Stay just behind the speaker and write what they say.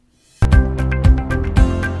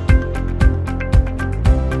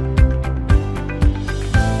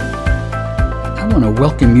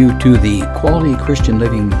welcome you to the Quality Christian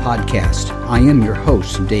Living Podcast. I am your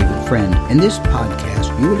host, David Friend. In this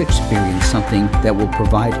podcast, you will experience something that will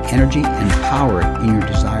provide energy and power in your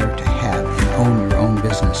desire to have and own your own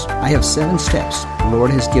business. I have 7 steps the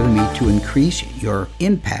Lord has given me to increase your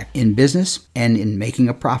impact in business and in making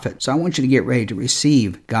a profit. So I want you to get ready to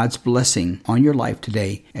receive God's blessing on your life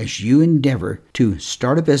today as you endeavor to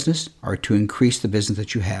start a business or to increase the business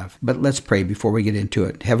that you have. But let's pray before we get into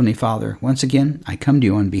it. Heavenly Father, once again, I come to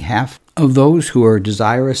you on behalf of those who are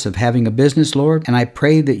desirous of having a business, Lord, and I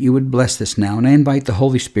pray that you would bless this now. And I invite the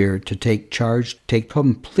Holy Spirit to take charge, take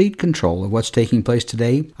complete control of what's taking place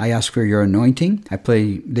today. I ask for your anointing. I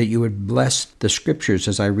pray that you would bless the scriptures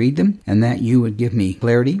as I read them, and that you would give me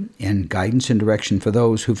clarity and guidance and direction for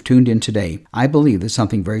those who've tuned in today. I believe that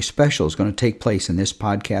something very special is going to take place in this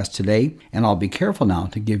podcast today, and I'll be careful now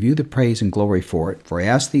to give you the praise and glory for it. For I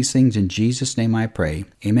ask these things in Jesus' name I pray.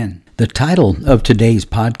 Amen. The title of today's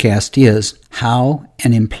podcast is How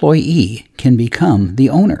an Employee Can Become the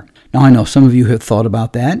Owner. Now, I know some of you have thought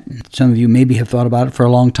about that. Some of you maybe have thought about it for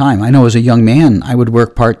a long time. I know as a young man, I would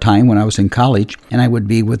work part-time when I was in college, and I would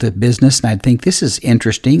be with a business, and I'd think, this is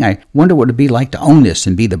interesting. I wonder what it'd be like to own this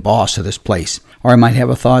and be the boss of this place. Or I might have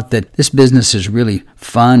a thought that this business is really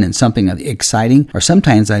fun and something exciting. Or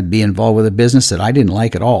sometimes I'd be involved with a business that I didn't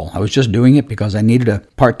like at all. I was just doing it because I needed a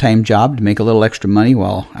part-time job to make a little extra money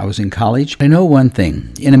while I was in college. I know one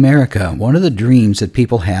thing. In America, one of the dreams that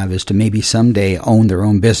people have is to maybe someday own their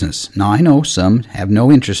own business. Now, I know some have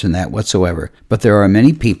no interest in that whatsoever, but there are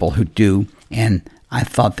many people who do, and I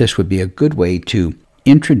thought this would be a good way to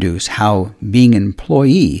introduce how being an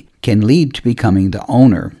employee can lead to becoming the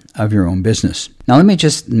owner of your own business. Now, let me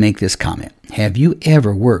just make this comment. Have you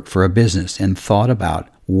ever worked for a business and thought about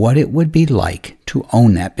what it would be like to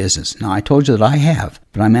own that business? Now, I told you that I have,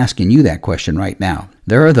 but I'm asking you that question right now.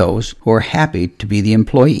 There are those who are happy to be the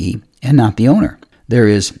employee and not the owner. There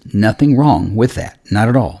is nothing wrong with that, not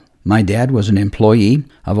at all. My dad was an employee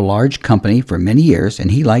of a large company for many years,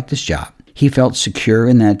 and he liked his job. He felt secure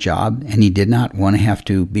in that job, and he did not want to have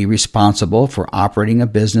to be responsible for operating a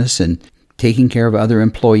business and taking care of other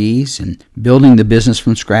employees and building the business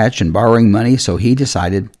from scratch and borrowing money. So he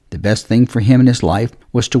decided the best thing for him in his life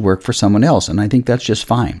was to work for someone else, and I think that's just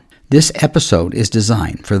fine. This episode is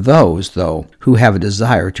designed for those, though, who have a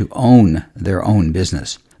desire to own their own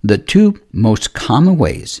business. The 2 most common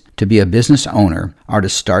ways to be a business owner are to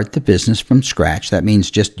start the business from scratch. That means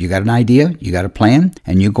just you got an idea, you got a plan,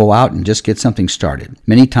 and you go out and just get something started.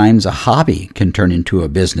 Many times a hobby can turn into a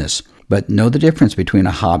business, but know the difference between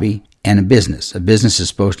a hobby and a business. A business is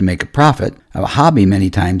supposed to make a profit. A hobby many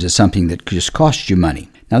times is something that just costs you money.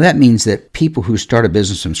 Now that means that people who start a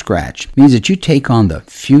business from scratch means that you take on the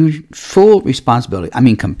full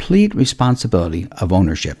responsibility, complete responsibility of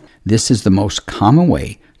ownership. This is the most common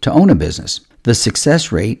way to own a business. The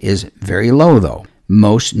success rate is very low, though.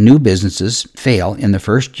 Most new businesses fail in the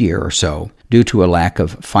first year or so due to a lack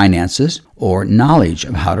of finances or knowledge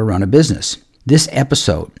of how to run a business. This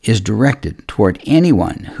episode is directed toward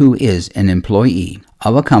anyone who is an employee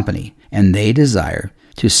of a company and they desire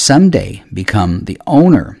to someday become the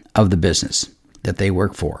owner of the business that they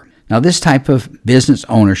work for. Now, this type of business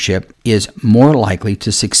ownership is more likely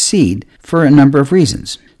to succeed for a number of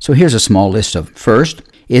reasons. So here's a small list of. First,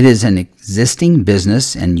 it is an existing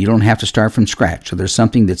business and you don't have to start from scratch. So there's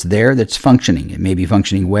something that's there that's functioning. It may be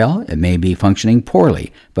functioning well, it may be functioning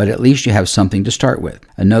poorly, but at least you have something to start with.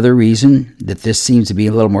 Another reason that this seems to be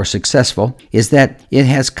a little more successful is that it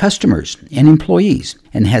has customers and employees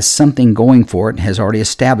and has something going for it and has already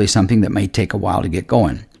established something that may take a while to get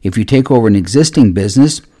going. If you take over an existing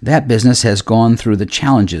business, that business has gone through the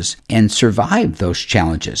challenges and survived those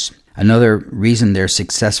challenges. Another reason they're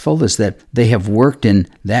successful is that they have worked in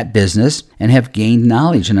that business and have gained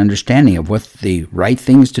knowledge and understanding of what the right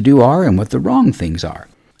things to do are and what the wrong things are.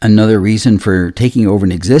 Another reason for taking over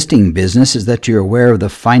an existing business is that you're aware of the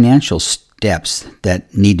financial steps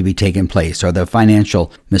that need to be taken place, or the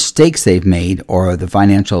financial mistakes they've made, or the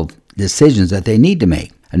financial decisions that they need to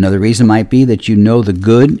make. Another reason might be that you know the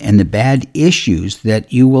good and the bad issues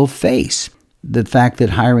that you will face. The fact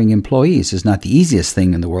that hiring employees is not the easiest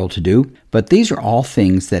thing in the world to do, but these are all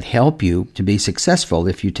things that help you to be successful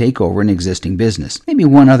if you take over an existing business. Maybe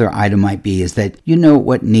one other item might be is that you know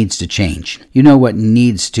what needs to change. You know what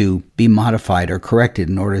needs to be modified or corrected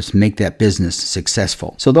in order to make that business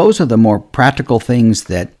successful. So those are the more practical things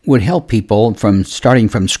that would help people from starting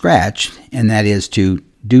from scratch, and that is to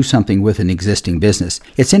do something with an existing business.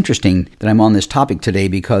 It's interesting that I'm on this topic today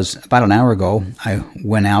because about an hour ago, I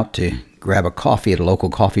went out to grab a coffee at a local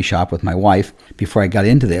coffee shop with my wife before I got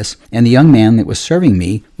into this, and the young man that was serving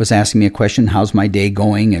me was asking me a question, how's my day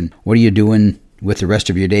going, and what are you doing with the rest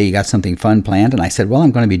of your day? You got something fun planned? And I said, well,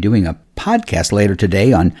 I'm going to be doing a podcast later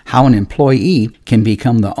today on how an employee can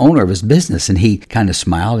become the owner of his business. And he kind of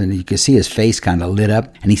smiled, and you could see his face kind of lit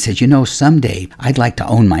up. And he said, someday I'd like to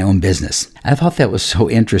own my own business. I thought that was so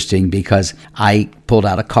interesting because I pulled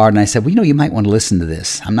out a card and I said, well, you might want to listen to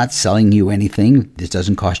this. I'm not selling you anything. This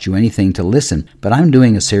doesn't cost you anything to listen, but I'm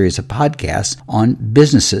doing a series of podcasts on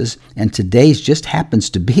businesses. And today's just happens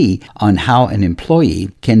to be on how an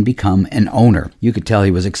employee can become an owner. You could tell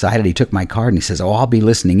he was excited. He took my card and he says, I'll be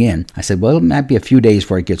listening in. I said, well, it might be a few days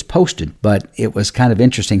before it gets posted, but it was kind of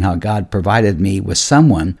interesting how God provided me with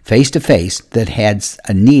someone face to face that had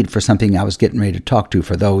a need for something I was getting ready to talk to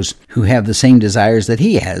for those who have the same desires that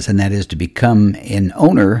he has, and that is to become an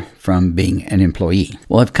owner from being an employee.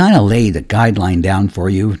 Well, I've kind of laid a guideline down for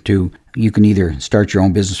you you can either start your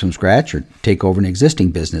own business from scratch or take over an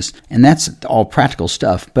existing business. And that's all practical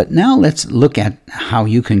stuff. But now let's look at how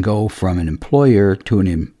you can go from an employer to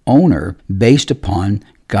an owner based upon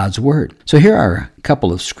God's Word. So here are a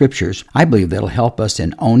couple of scriptures I believe that'll help us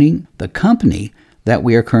in owning the company that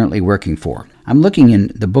we are currently working for. I'm looking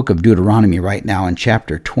in the book of Deuteronomy right now in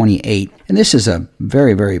chapter 28, and this is a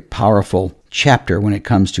very, very powerful chapter when it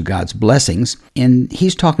comes to God's blessings, and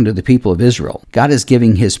he's talking to the people of Israel. God is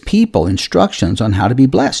giving his people instructions on how to be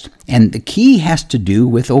blessed, and the key has to do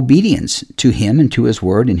with obedience to him and to his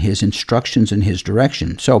word and his instructions and his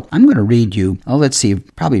direction. So I'm going to read you,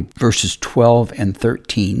 probably verses 12 and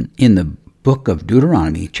 13 in the book of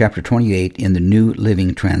Deuteronomy, chapter 28, in the New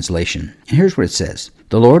Living Translation. And here's what it says.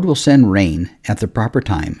 The Lord will send rain at the proper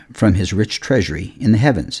time from his rich treasury in the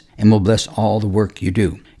heavens, and will bless all the work you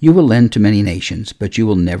do. You will lend to many nations, but you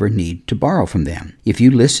will never need to borrow from them. If you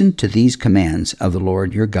listen to these commands of the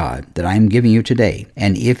Lord your God that I am giving you today,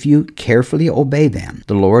 and if you carefully obey them,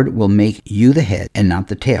 the Lord will make you the head and not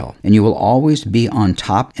the tail, and you will always be on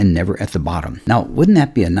top and never at the bottom. Now, wouldn't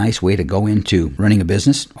that be a nice way to go into running a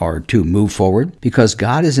business or to move forward? Because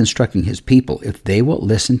God is instructing his people, if they will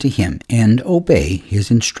listen to him and obey his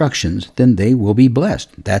instructions, then they will be blessed.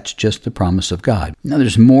 That's just the promise of God. Now,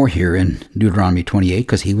 there's more here in Deuteronomy 28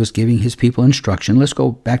 because he was giving his people instruction. Let's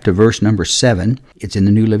go back to verse number 7. It's in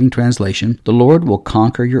the New Living Translation. The Lord will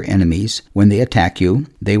conquer your enemies when they attack you.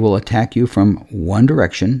 They will attack you from one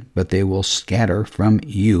direction, but they will scatter from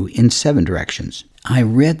you in 7 directions. I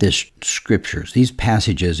read these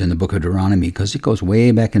passages in the book of Deuteronomy, because it goes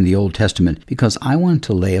way back in the Old Testament, because I want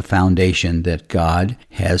to lay a foundation that God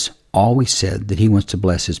has always said that he wants to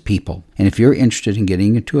bless his people. And if you're interested in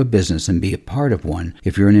getting into a business and be a part of one,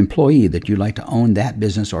 if you're an employee that you'd like to own that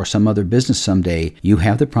business or some other business someday, you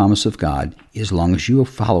have the promise of God. As long as you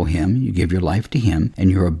follow him, you give your life to him, and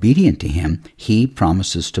you're obedient to him, he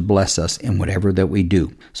promises to bless us in whatever that we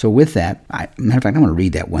do. So with that, matter of fact, I'm going to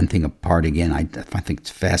read that one thing apart again. I think it's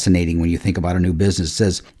fascinating when you think about a new business. It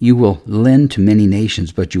says, you will lend to many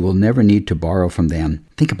nations, but you will never need to borrow from them.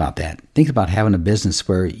 Think about that. Think about having a business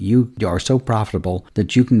where you are so profitable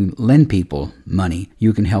that you can lend people money.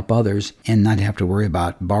 You can help others and not have to worry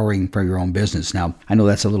about borrowing for your own business. Now, I know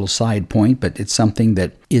that's a little side point, but it's something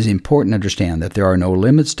that is important to understand, that there are no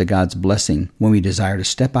limits to God's blessing when we desire to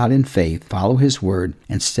step out in faith, follow his word,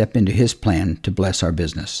 and step into his plan to bless our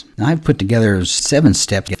business. Now, I've put together 7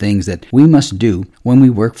 steps, things that we must do when we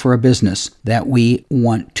work for a business that we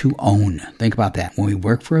want to own. Think about that. When we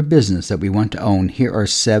work for a business that we want to own, here are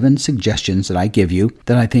 7 suggestions that I give you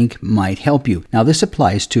that I think might help you. Now, this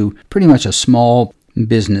applies to pretty much a small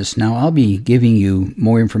business. Now, I'll be giving you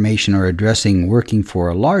more information or addressing working for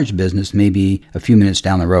a large business maybe a few minutes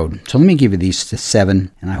down the road. So let me give you these 7,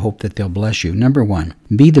 and I hope that they'll bless you. Number 1,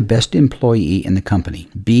 be the best employee in the company.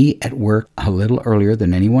 Be at work a little earlier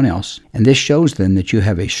than anyone else, and this shows them that you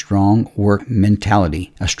have a strong work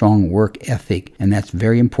mentality, a strong work ethic, and that's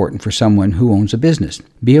very important for someone who owns a business.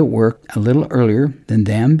 Be at work a little earlier than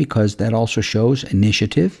them, because that also shows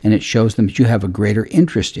initiative, and it shows them that you have a greater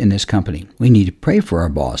interest in this company. We need to pray for our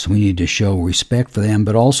boss. We need to show respect for them,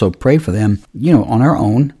 but also pray for them, on our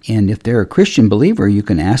own. And if they're a Christian believer, you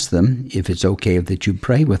can ask them if it's okay that you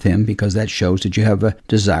pray with him, because that shows that you have a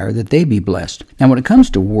desire that they be blessed. Now, when it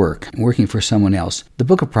comes to working for someone else, the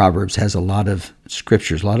book of Proverbs has a lot of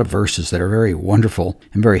scriptures, a lot of verses that are very wonderful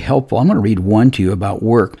and very helpful. I'm going to read one to you about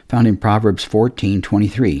work, found in Proverbs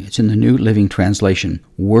 14:23. It's in the New Living Translation.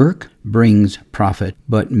 Work brings profit,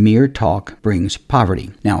 but mere talk brings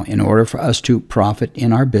poverty. Now, in order for us to profit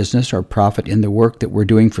in our business or profit in the work that we're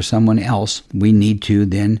doing for someone else, we need to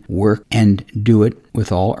then work and do it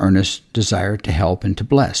with all earnest desire to help and to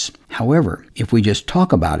bless. However, if we just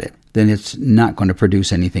talk about it, then it's not going to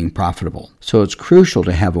produce anything profitable. So it's crucial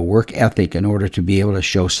to have a work ethic in order to be able to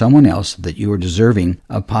show someone else that you are deserving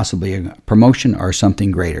of possibly a promotion or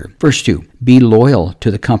something greater. Verse 2, be loyal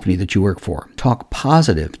to the company that you work for. Talk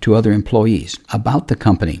positive to other employees about the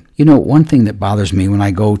company. One thing that bothers me when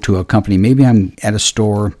I go to a company, maybe I'm at a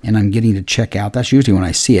store and I'm getting to check out. That's usually when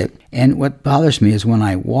I see it. And what bothers me is when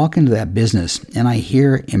I walk into that business and I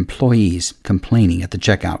hear employees complaining at the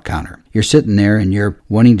checkout counter. You're sitting there and you're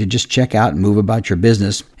wanting to just check out and move about your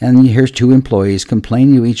business, and here's two employees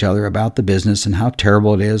complaining to each other about the business and how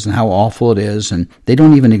terrible it is and how awful it is, and they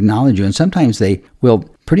don't even acknowledge you. And sometimes they will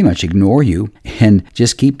pretty much ignore you and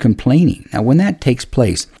just keep complaining. Now, when that takes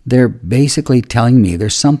place, they're basically telling me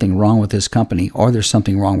there's something wrong with this company or there's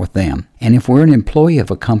something wrong with them. And if we're an employee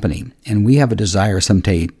of a company and we have a desire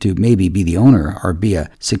someday to maybe be the owner or be a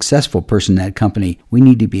successful person in that company, we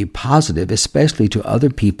need to be positive, especially to other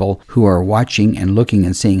people who are watching and looking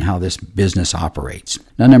and seeing how this business operates.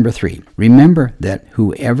 Now, number 3, remember that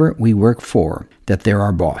whoever we work for, that they're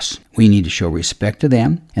our boss. We need to show respect to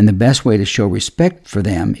them, and the best way to show respect for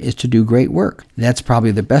them is to do great work. That's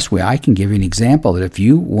probably the best way. I can give you an example that if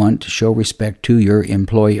you want to show respect to your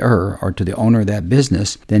employer or to the owner of that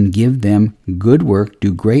business, then give them good work,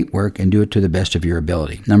 do great work, and do it to the best of your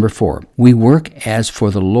ability. Number 4, we work as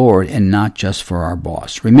for the Lord and not just for our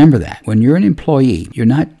boss. Remember that. When you're an employee, you're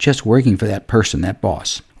not just working for that person, that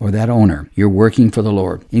boss, or that owner. You're working for the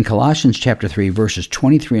Lord. In Colossians chapter 3, verses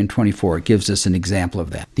 23 and 24, it gives us an example of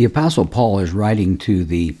that. The Apostle Paul is writing to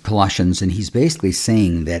the Colossians, and he's basically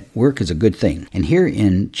saying that work is a good thing. And here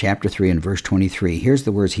in chapter 3 and verse 23, here's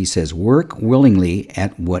the words he says, work willingly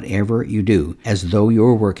at whatever you do, as though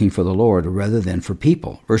you're working for the Lord rather than for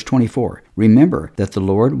people. Verse 24, remember that the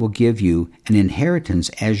Lord will give you an inheritance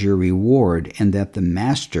as your reward, and that the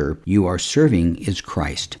master you are serving is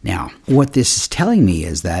Christ. Now, what this is telling me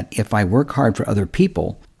is that if I work hard for other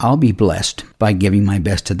people, I'll be blessed by giving my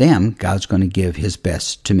best to them. God's going to give his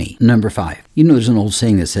best to me. Number 5, there's an old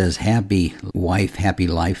saying that says, happy wife, happy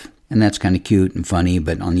life. And that's kind of cute and funny,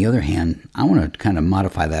 but on the other hand, I want to kind of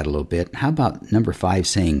modify that a little bit. How about number 5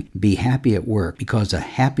 saying, be happy at work, because a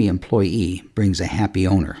happy employee brings a happy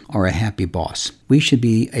owner or a happy boss. We should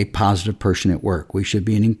be a positive person at work. We should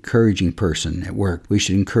be an encouraging person at work. We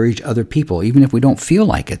should encourage other people, even if we don't feel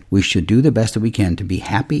like it. We should do the best that we can to be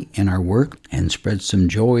happy in our work and spread some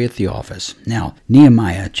joy at the office. Now,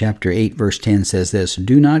 Nehemiah chapter 8, verse 10 says this,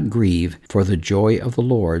 do not grieve, for the joy of the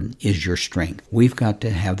Lord is your strength. We've got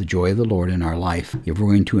to have the joy of the Lord in our life if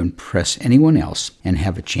we're going to impress anyone else and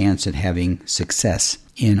have a chance at having success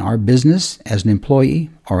in our business as an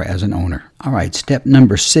employee or as an owner. All right, step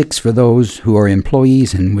number 6 for those who are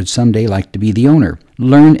employees and would someday like to be the owner.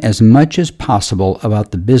 Learn as much as possible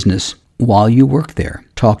about the business while you work there.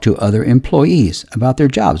 Talk to other employees about their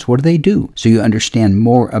jobs. What do they do? So you understand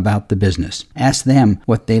more about the business. Ask them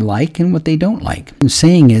what they like and what they don't like. What I'm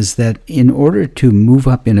saying is that in order to move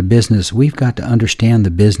up in a business, we've got to understand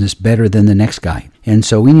the business better than the next guy. And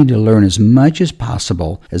so we need to learn as much as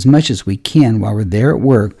possible, as much as we can while we're there at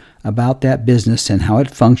work, about that business and how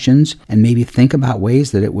it functions, and maybe think about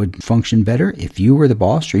ways that it would function better if you were the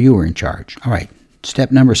boss or you were in charge. All right.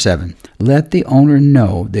 Step number 7, let the owner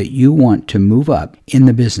know that you want to move up in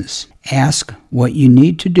the business. Ask what you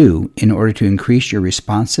need to do in order to increase your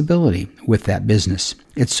responsibility with that business.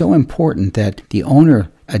 It's so important that the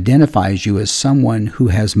owner identifies you as someone who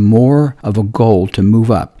has more of a goal to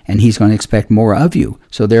move up, and he's going to expect more of you.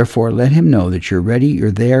 So therefore, let him know that you're ready,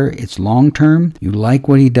 you're there, it's long term, you like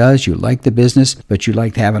what he does, you like the business, but you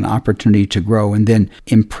like to have an opportunity to grow, and then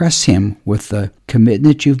impress him with the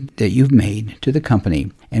commitment that you've made to the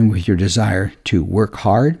company and with your desire to work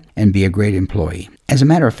hard and be a great employee. As a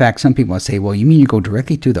matter of fact, some people say, well, you mean you go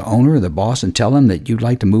directly to the owner or the boss and tell them that you'd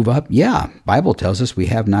like to move up? Yeah, Bible tells us we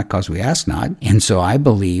have not because we ask not. And so I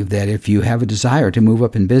believe that if you have a desire to move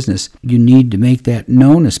up in business, you need to make that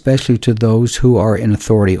known, especially to those who are in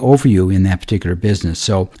authority over you in that particular business.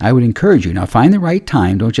 So I would encourage you, now find the right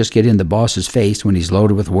time. Don't just get in the boss's face when he's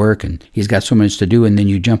loaded with work and he's got so much to do, and then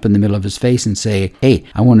you jump in the middle of his face and say, hey,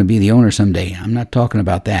 I want to be the owner someday. I'm not talking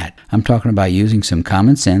about that. I'm talking about using some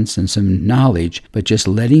common sense and some knowledge, but just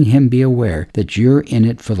letting him be aware that you're in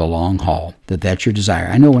it for the long haul, that's your desire.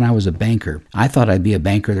 I know when I was a banker, I thought I'd be a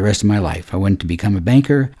banker the rest of my life. I went to become a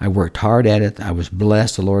banker. I worked hard at it. I was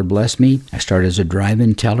blessed. The Lord blessed me. I started as a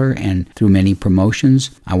drive-in teller, and through many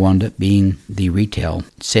promotions, I wound up being the retail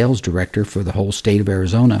sales director for the whole state of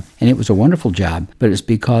Arizona. And it was a wonderful job, but it's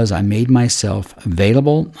because I made myself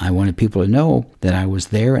available. I wanted people to know that I was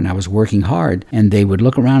there and I was working hard, and they would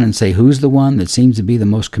look around and say, who's the one that seems to be the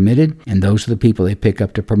most committed? And those are the people they pick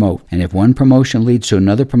up to promote. And if one promotion leads to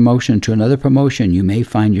another promotion, you may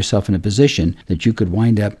find yourself in a position that you could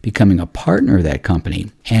wind up becoming a partner of that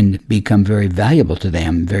company and become very valuable to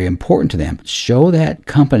them, very important to them. Show that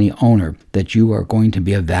company owner that you are going to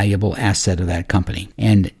be a valuable asset of that company.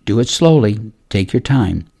 And do it slowly. Take your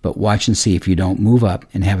time, but watch and see if you don't move up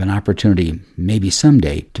and have an opportunity, maybe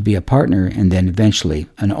someday, to be a partner and then eventually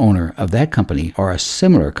an owner of that company or a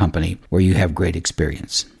similar company where you have great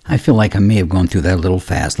experience. I feel like I may have gone through that a little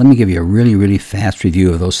fast. Let me give you a really, really fast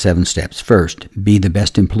review of those 7 steps. First, be the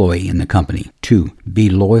best employee in the company. 2, be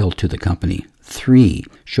loyal to the company. 3,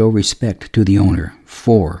 show respect to the owner.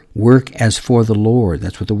 4, work as for the Lord.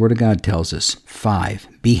 That's what the Word of God tells us. 5,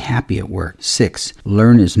 be happy at work. 6,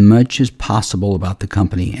 learn as much as possible about the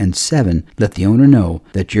company. And 7, let the owner know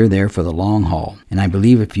that you're there for the long haul. And I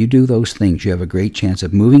believe if you do those things, you have a great chance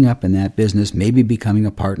of moving up in that business, maybe becoming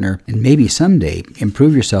a partner, and maybe someday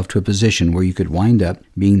improve yourself to a position where you could wind up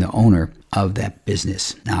being the owner of that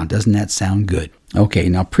business. Now, doesn't that sound good? Okay,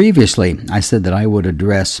 now previously I said that I would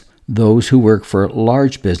address those who work for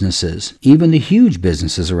large businesses, even the huge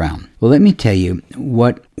businesses around. Well, let me tell you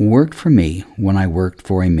what worked for me when I worked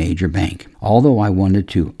for a major bank. Although I wanted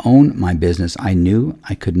to own my business, I knew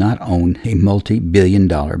I could not own a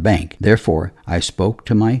multi-billion-dollar bank. Therefore, I spoke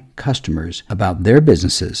to my customers about their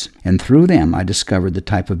businesses, and through them, I discovered the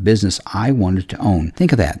type of business I wanted to own.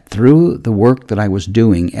 Think of that. Through the work that I was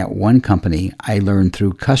doing at one company, I learned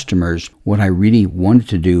through customers what I really wanted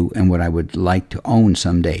to do and what I would like to own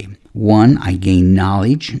someday. 1, I gained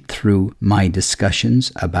knowledge through my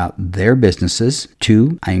discussions about their businesses.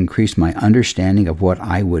 2, I increased my understanding of what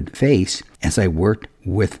I would face as I worked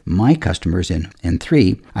with my customers. And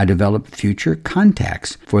 3, I developed future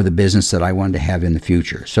contacts for the business that I wanted to have in the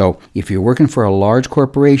future. So if you're working for a large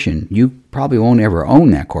corporation, you probably won't ever own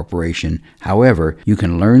that corporation. However, you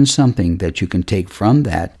can learn something that you can take from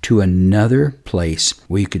that to another place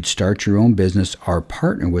where you could start your own business or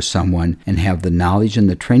partner with someone and have the knowledge and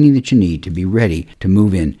the training that you need to be ready to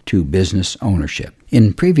move into business ownership.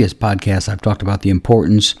 In previous podcasts, I've talked about the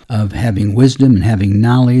importance of having wisdom and having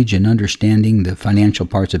knowledge and understanding the financial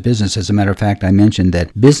parts of business. As a matter of fact, I mentioned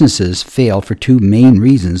that businesses fail for 2 main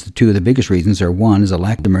reasons. The 2 of the biggest reasons are, 1 is a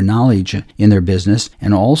lack of knowledge in their business,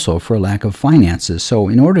 and also for a lack of finances. So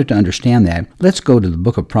in order to understand that, let's go to the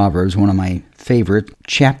book of Proverbs, one of my favorite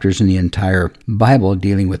chapters in the entire Bible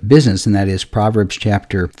dealing with business, and that is Proverbs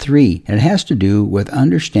chapter 3. And it has to do with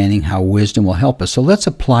understanding how wisdom will help us. So let's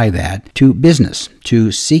apply that to business,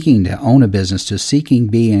 to seeking to own a business, to seeking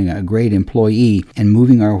being a great employee and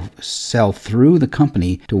moving ourselves through the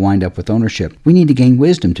company to wind up with ownership. We need to gain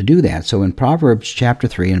wisdom to do that. So in Proverbs chapter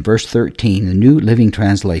 3 and verse 13, the New Living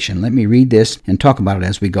Translation, let me read this and talk about it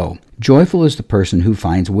as we go. Joyful is the person who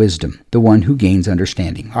finds wisdom, the one who gains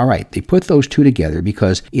understanding. All right, they put those 2 together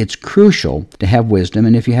because it's crucial to have wisdom.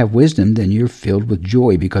 And if you have wisdom, then you're filled with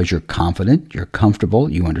joy because you're confident, you're comfortable,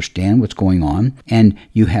 you understand what's going on, and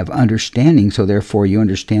you have understanding. So therefore, you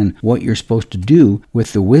understand what you're supposed to do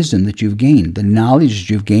with the wisdom that you've gained. The knowledge that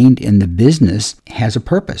you've gained in the business has a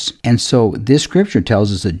purpose. And so this scripture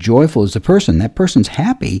tells us that joyful is the person. That person's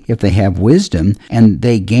happy if they have wisdom and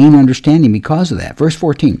they gain understanding because of that. Verse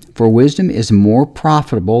 14, for wisdom is more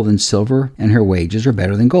profitable than silver, and her wages are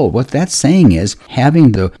better than gold. What that's saying is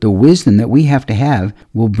having the wisdom that we have to have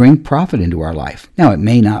will bring profit into our life. Now, it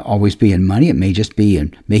may not always be in money. It may just be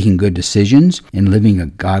in making good decisions and living a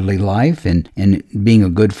godly life and being a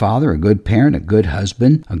good father, a good parent, a good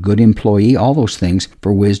husband, a good employee, all those things.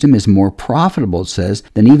 For wisdom is more profitable, it says,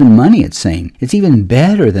 than even money, it's saying. It's even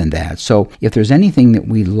better than that. So if there's anything that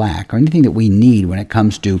we lack or anything that we need when it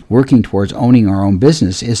comes to working towards owning our own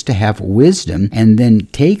business, is to have wisdom and then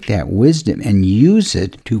take that wisdom and use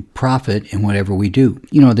it to profit in whatever we do.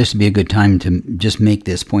 You know, this would be a good time to just make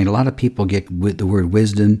this point. A lot of people get with the word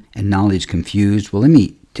wisdom and knowledge confused. Well, let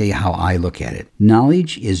me tell you how I look at it.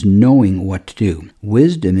 Knowledge is knowing what to do.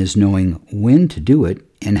 Wisdom is knowing when to do it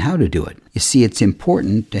and how to do it. You see, it's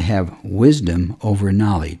important to have wisdom over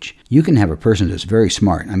knowledge. You can have a person that's very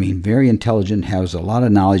smart, very intelligent, has a lot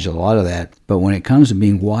of knowledge, a lot of that, but when it comes to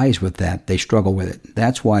being wise with that, they struggle with it.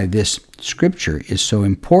 That's why this scripture is so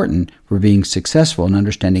important for being successful and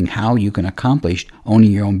understanding how you can accomplish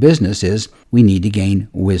owning your own business is we need to gain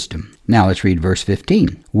wisdom. Now let's read verse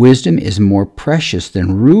 15. Wisdom is more precious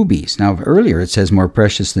than rubies. Now earlier it says more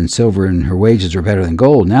precious than silver and her wages are better than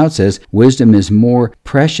gold. Now it says wisdom is more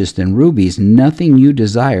precious than rubies. Nothing you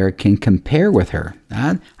desire can compare with her.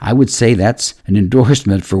 I would say that's an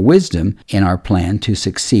endorsement for wisdom in our plan to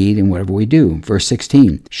succeed in whatever we do. Verse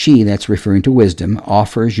 16, she, that's referring to wisdom,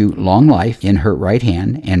 offers you long life in her right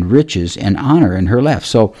hand and riches and honor in her left.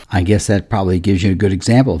 So I guess that probably gives you a good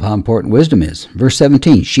example of how important wisdom is. Verse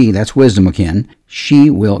 17, she, that's wisdom again, she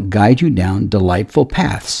will guide you down delightful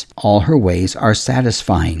paths. All her ways are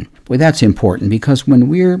satisfying. Well, that's important because when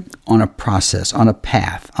we're on a process, on a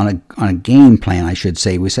path, on a game plan, I should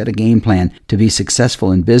say, we set a game plan to be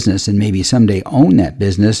successful in business and maybe someday own that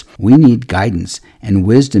business, we need guidance. And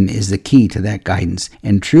wisdom is the key to that guidance.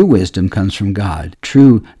 And true wisdom comes from God.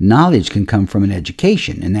 True knowledge can come from an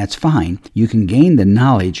education, and that's fine. You can gain the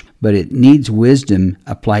knowledge, but it needs wisdom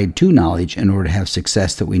applied to knowledge in order to have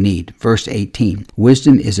success that we need. Verse 18,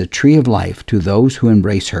 wisdom is a tree of life to those who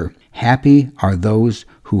embrace her. Happy are those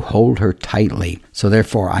who hold her tightly. So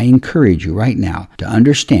therefore, I encourage you right now to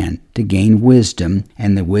understand, to gain wisdom,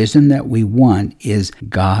 and the wisdom that we want is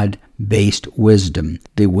God-based wisdom,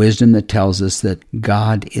 the wisdom that tells us that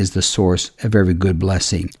God is the source of every good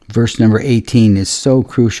blessing. Verse number 18 is so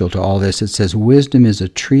crucial to all this. It says, wisdom is a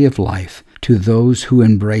tree of life to those who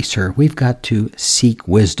embrace her. We've got to seek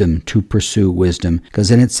wisdom, to pursue wisdom, because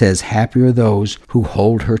then it says, happy are those who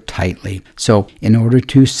hold her tightly. So in order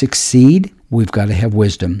to succeed, we've got to have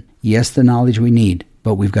wisdom. Yes, the knowledge we need,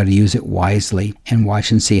 but we've got to use it wisely and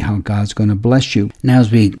watch and see how God's going to bless you. Now,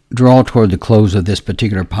 as we draw toward the close of this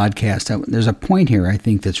particular podcast, there's a point here I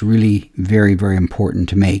think that's really very, very important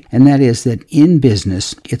to make, and that is that in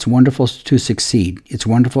business, it's wonderful to succeed. It's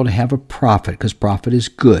wonderful to have a profit because profit is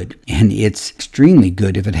good, and it's extremely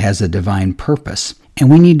good if it has a divine purpose. And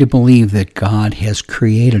we need to believe that God has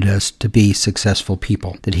created us to be successful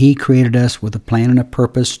people, that He created us with a plan and a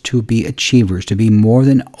purpose to be achievers, to be more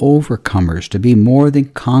than overcomers, to be more than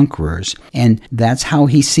conquerors. And that's how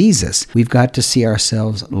He sees us. We've got to see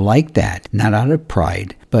ourselves like that, not out of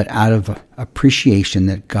pride, but out of appreciation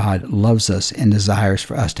that God loves us and desires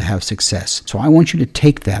for us to have success. So I want you to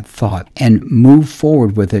take that thought and move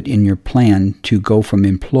forward with it in your plan to go from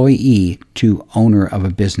employee to owner of a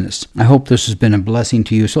business. I hope this has been a blessing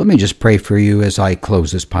to you. So let me just pray for you as I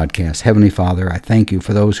close this podcast. Heavenly Father, I thank you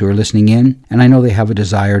for those who are listening in, and I know they have a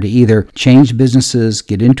desire to either change businesses,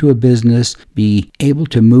 get into a business, be able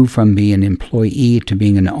to move from being an employee to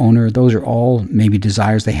being an owner. Those are all maybe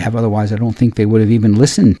desires they have. Otherwise, I don't think they would have even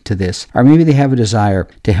listened to this. Or maybe they have a desire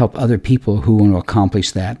to help other people who want to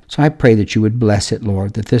accomplish that. So I pray that you would bless it,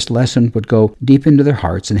 Lord, that this lesson would go deep into their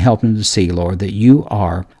hearts and help them to see, Lord, that you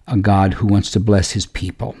are a God who wants to bless His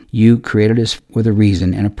people. You created us with a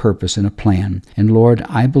reason and a purpose and a plan. And Lord,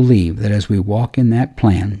 I believe that as we walk in that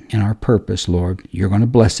plan and our purpose, Lord, you're going to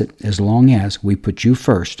bless it as long as we put you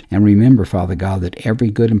first. And remember, Father God, that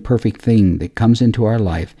every good and perfect thing that comes into our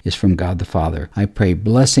life is from God the Father. I pray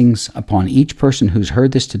blessings upon each person who's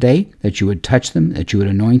heard this today, that you would touch them, that you would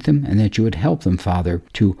anoint them, and that you would help them, Father,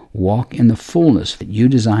 to walk in the fullness that you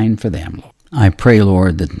designed for them, Lord. I pray,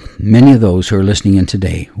 Lord, that many of those who are listening in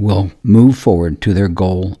today will move forward to their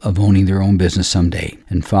goal of owning their own business someday.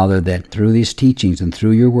 And Father, that through these teachings and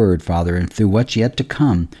through your word, Father, and through what's yet to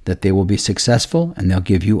come, that they will be successful and they'll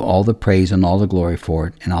give you all the praise and all the glory for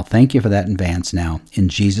it. And I'll thank you for that in advance now. In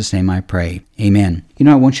Jesus' name I pray. Amen. You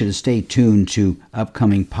know, I want you to stay tuned to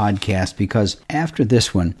upcoming podcasts because after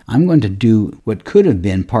this one, I'm going to do what could have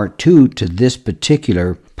been part 2 to this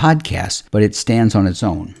particular podcast, but it stands on its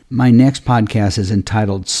own. My next podcast is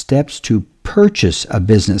entitled Steps to Purchase a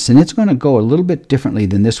Business, and it's going to go a little bit differently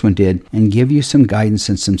than this one did and give you some guidance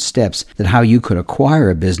and some steps that how you could acquire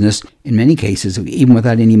a business, in many cases, even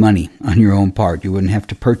without any money on your own part. You wouldn't have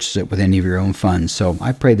to purchase it with any of your own funds. So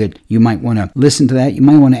I pray that you might want to listen to that. You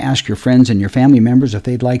might want to ask your friends and your family members if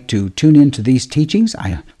they'd like to tune into these teachings.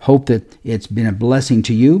 I hope that it's been a blessing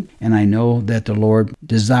to you, and I know that the Lord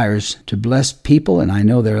desires to bless people, and I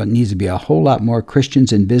know there needs to be a whole lot more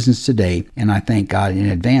Christians in business today, and I thank God in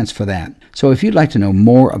advance for that. So if you'd like to know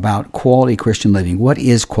more about quality Christian living, what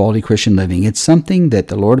is quality Christian living? It's something that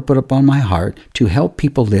the Lord put upon my heart to help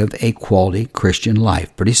people live a quality Christian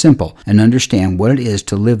life. Pretty simple, and understand what it is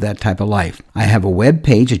to live that type of life. I have a web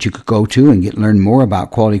page that you could go to and learn more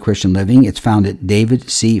about quality Christian living. It's found at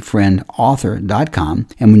davidcfriendauthor.com.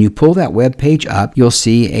 And when you pull that web page up, you'll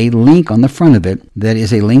see a link on the front of it that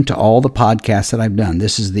is a link to all the podcasts that I've done.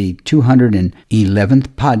 This is the 211th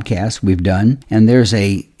podcast we've done, and there's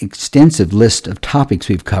a extensive list of topics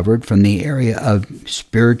we've covered from the area of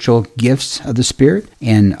spiritual gifts of the Spirit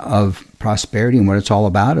and of prosperity and what it's all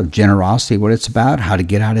about, of generosity, what it's about, how to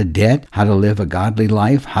get out of debt, how to live a godly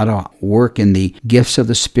life, how to work in the gifts of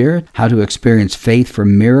the Spirit, how to experience faith for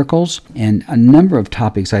miracles, and a number of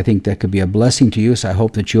topics I think that could be a blessing to you. So I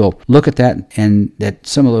hope that you'll look at that and that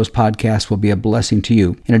some of those podcasts will be a blessing to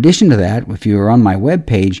you. In addition to that, if you are on my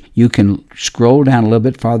webpage, you can scroll down a little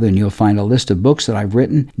bit farther and you'll find a list of books that I've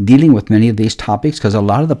written dealing with many of these topics, because a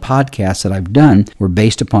lot of the podcasts that I've done were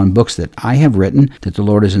based upon books that I have written that the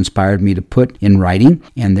Lord has inspired me to put in writing,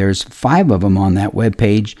 and there's 5 of them on that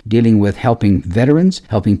webpage dealing with helping veterans,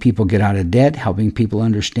 helping people get out of debt, helping people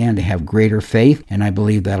understand to have greater faith, and I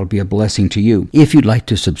believe that'll be a blessing to you. If you'd like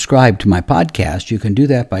to subscribe to my podcast, you can do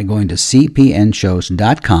that by going to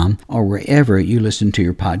cpnshows.com or wherever you listen to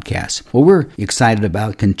your podcasts. Well, we're excited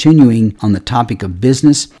about continuing on the topic of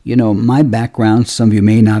business. You know, my background, some of you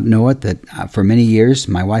may not know it, that for many years,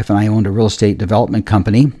 my wife and I owned a real estate development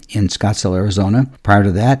company in Scottsdale, Arizona. Prior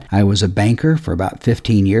to that, I was a banker for about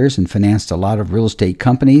 15 years and financed a lot of real estate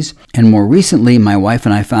companies. And more recently, my wife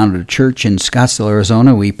and I founded a church in Scottsdale,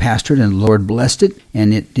 Arizona. We pastored and the Lord blessed it,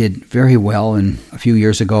 and it did very well. And a few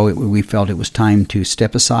years ago, we felt it was time to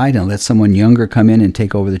step aside and let someone younger come in and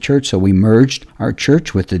take over the church. So we merged our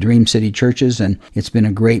church with the Dream City churches, and it's been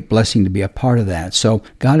a great blessing to be a part of that. So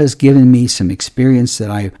God has given me some experience that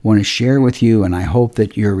I want to share with you, and I hope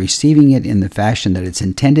that you're receiving it in the fashion that it's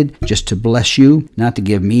intended, just to bless you, not to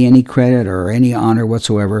give me any credit or any honor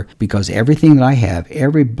whatsoever, because everything that I have,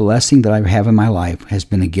 every blessing that I have in my life has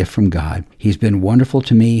been a gift from God. He's been wonderful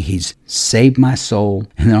to me. He's saved my soul.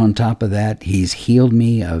 And then on top of that, He's healed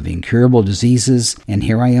me of incurable diseases. And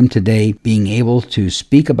here I am today being able to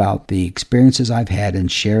speak about the experiences I've had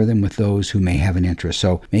and share them with those who may have an interest.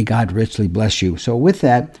 So may God richly bless you. So with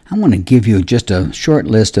that, I want to give you just a short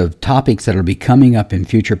list of topics that will be coming up in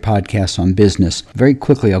future podcasts on business. Very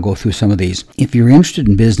quickly, I'll go through some of these. If you're interested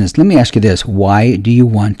in business, let me ask you this. Why do you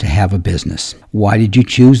want to have a business? Why did you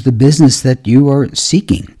choose the business that you are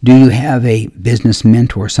seeking? Do you have a business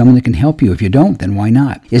mentor, someone that can help you? If you don't, then why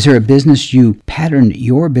not? Is there a business you patterned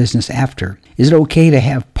your business after? Is it okay to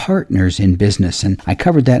have partners in business? And I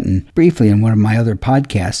covered that briefly in one of my other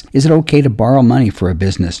podcasts. Is it okay to borrow money for a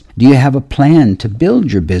business? Do you have a plan to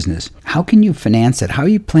build your business? How can you finance it? How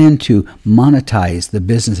do you plan to monetize the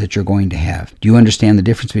business that you're going to have? Do you understand the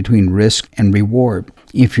difference between risk and reward?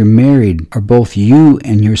 If you're married, are both you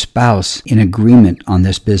and your spouse in agreement on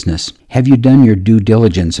this business? Have you done your due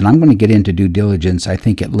diligence? And I'm going to get into due diligence, I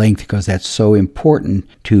think, at length, because that's so important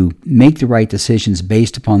to make the right decisions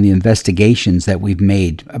based upon the investigations that we've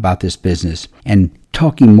made about this business, and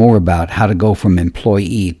talking more about how to go from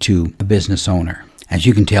employee to a business owner. As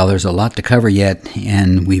you can tell, there's a lot to cover yet,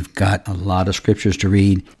 and we've got a lot of scriptures to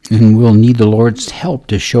read, and we'll need the Lord's help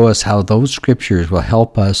to show us how those scriptures will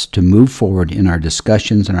help us to move forward in our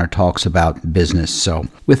discussions and our talks about business. So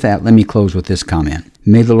with that, let me close with this comment.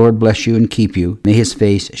 May the Lord bless you and keep you. May His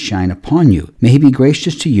face shine upon you. May He be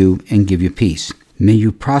gracious to you and give you peace. May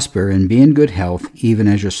you prosper and be in good health, even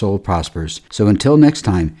as your soul prospers. So until next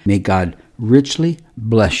time, may God richly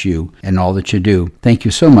bless you and all that you do. Thank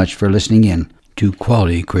you so much for listening in to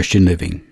Quality Christian Living.